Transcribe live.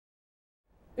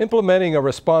Implementing a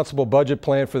responsible budget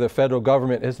plan for the federal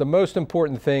government is the most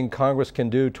important thing Congress can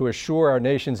do to assure our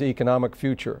nation's economic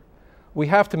future. We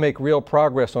have to make real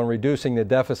progress on reducing the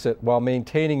deficit while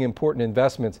maintaining important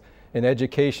investments in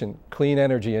education, clean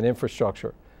energy, and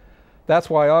infrastructure. That's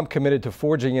why I'm committed to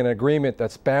forging an agreement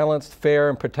that's balanced,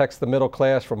 fair, and protects the middle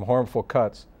class from harmful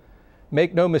cuts.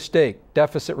 Make no mistake,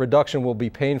 deficit reduction will be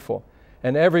painful,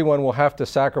 and everyone will have to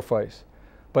sacrifice.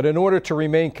 But in order to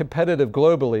remain competitive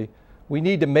globally, we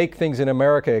need to make things in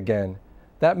America again.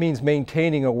 That means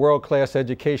maintaining a world-class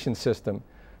education system,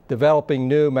 developing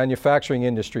new manufacturing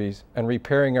industries, and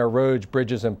repairing our roads,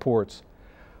 bridges, and ports.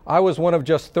 I was one of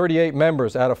just 38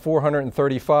 members out of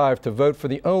 435 to vote for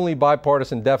the only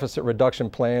bipartisan deficit reduction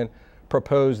plan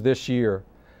proposed this year.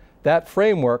 That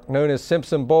framework, known as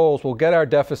Simpson-Bowles, will get our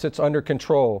deficits under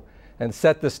control and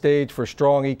set the stage for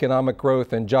strong economic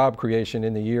growth and job creation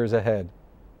in the years ahead.